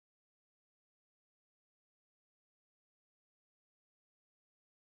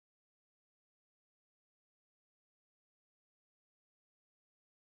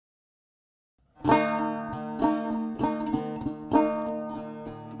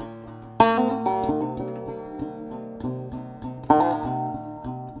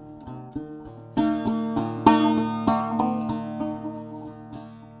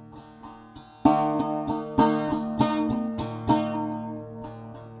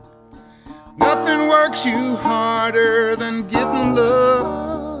Nothing works you harder than getting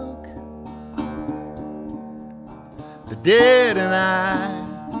luck. The dead and I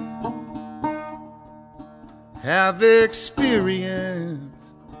have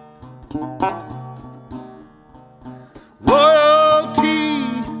experience. Loyalty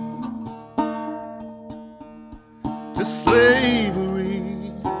to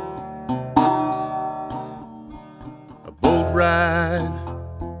slavery, a boat ride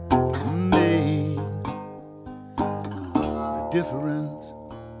made the difference.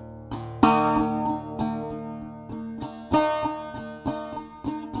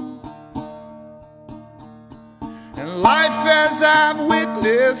 And life as I've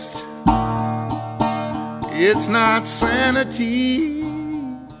witnessed, it's not sanity.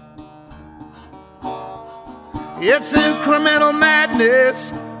 It's incremental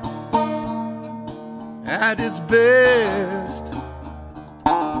madness at its best.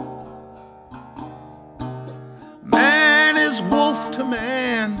 Man is wolf to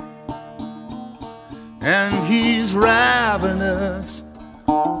man, and he's ravenous.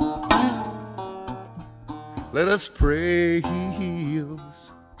 Let us pray he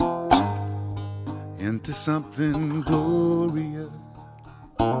heals into something glorious.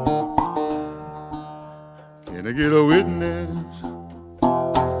 Can I get a witness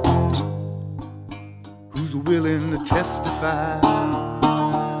who's willing to testify?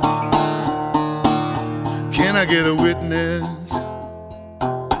 Can I get a witness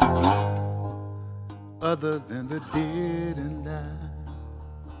other than the dead and I?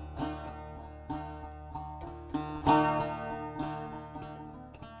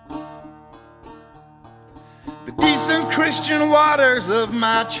 The decent Christian waters of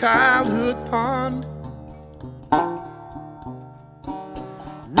my childhood pond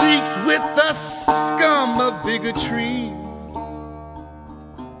reeked with the scum of bigotry.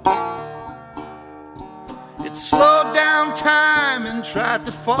 It slowed down time and tried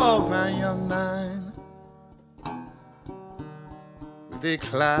to fog my young mind with a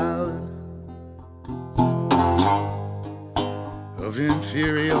cloud of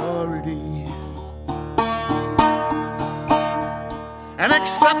inferiority. An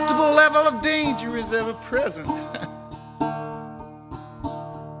acceptable level of danger is ever present.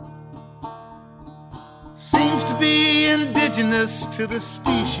 Seems to be indigenous to the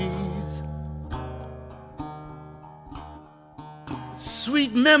species.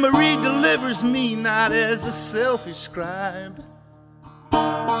 Sweet memory delivers me not as a selfish scribe.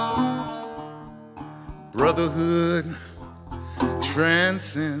 Brotherhood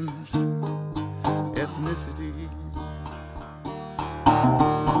transcends ethnicity.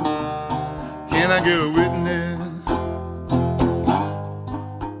 Can I get a witness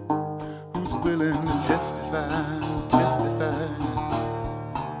who's willing to testify?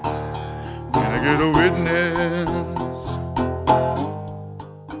 Can I get a witness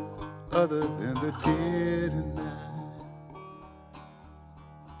other than the dead and I?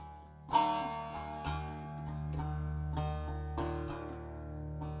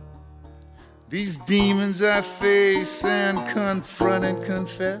 These demons I face and confront and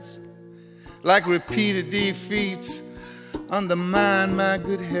confess, like repeated defeats, undermine my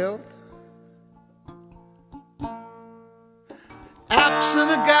good health.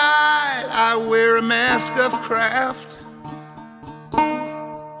 Absent a guide, I wear a mask of craft.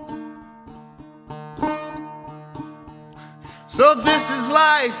 So this is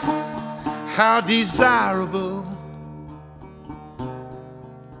life, how desirable.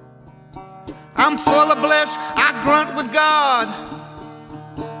 I'm full of bliss, I grunt with God,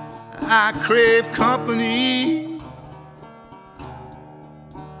 I crave company.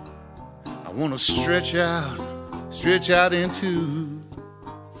 I want to stretch out into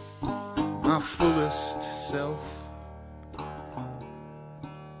my fullest self.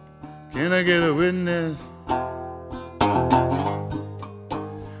 Can I get a witness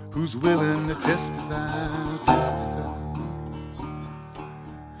who's willing to testify?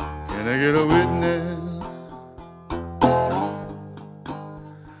 Can I get a witness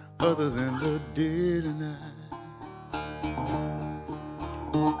other than the dead and I?